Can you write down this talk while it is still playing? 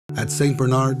At St.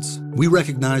 Bernard's, we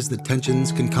recognize that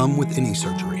tensions can come with any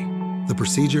surgery. The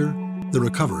procedure, the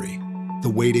recovery, the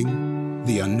waiting,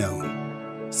 the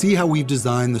unknown. See how we've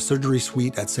designed the surgery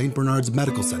suite at St. Bernard's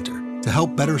Medical Center to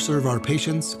help better serve our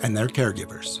patients and their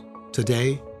caregivers,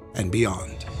 today and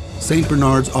beyond. St.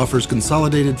 Bernard's offers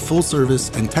consolidated full-service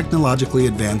and technologically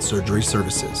advanced surgery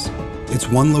services. It's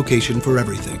one location for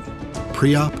everything: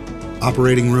 pre-op,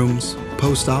 operating rooms,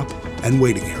 post-op, and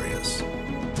waiting areas.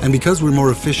 And because we're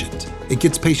more efficient, it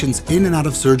gets patients in and out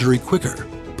of surgery quicker,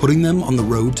 putting them on the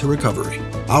road to recovery.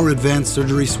 Our advanced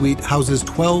surgery suite houses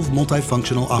 12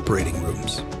 multifunctional operating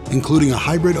rooms, including a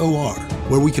hybrid OR,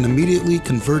 where we can immediately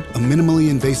convert a minimally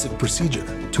invasive procedure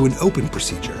to an open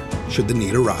procedure should the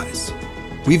need arise.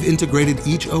 We've integrated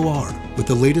each OR with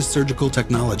the latest surgical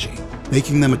technology,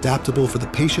 making them adaptable for the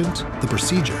patient, the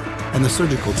procedure, and the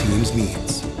surgical team's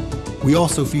needs. We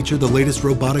also feature the latest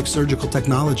robotic surgical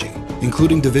technology,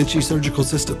 including Da Vinci Surgical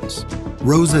Systems,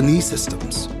 ROSA Knee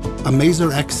Systems, a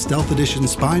Mazer X Stealth Edition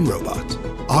spine robot,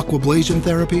 aquablation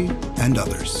therapy, and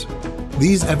others.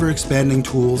 These ever-expanding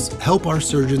tools help our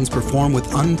surgeons perform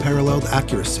with unparalleled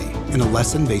accuracy in a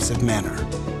less invasive manner.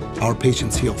 Our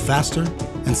patients heal faster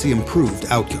and see improved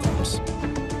outcomes.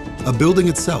 A building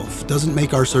itself doesn't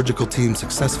make our surgical team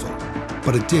successful,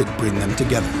 but it did bring them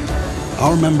together.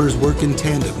 Our members work in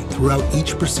tandem throughout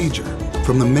each procedure,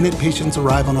 from the minute patients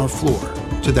arrive on our floor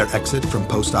to their exit from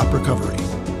post-op recovery.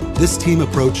 This team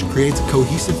approach creates a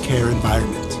cohesive care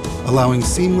environment, allowing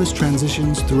seamless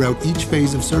transitions throughout each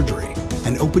phase of surgery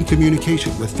and open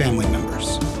communication with family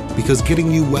members, because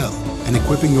getting you well and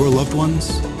equipping your loved ones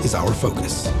is our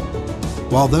focus.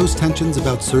 While those tensions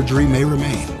about surgery may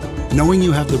remain, knowing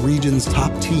you have the region's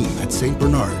top team at St.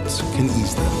 Bernard's can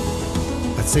ease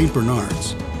them. At St.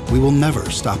 Bernard's, we will never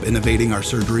stop innovating our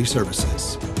surgery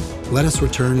services. Let us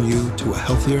return you to a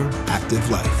healthier, active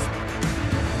life.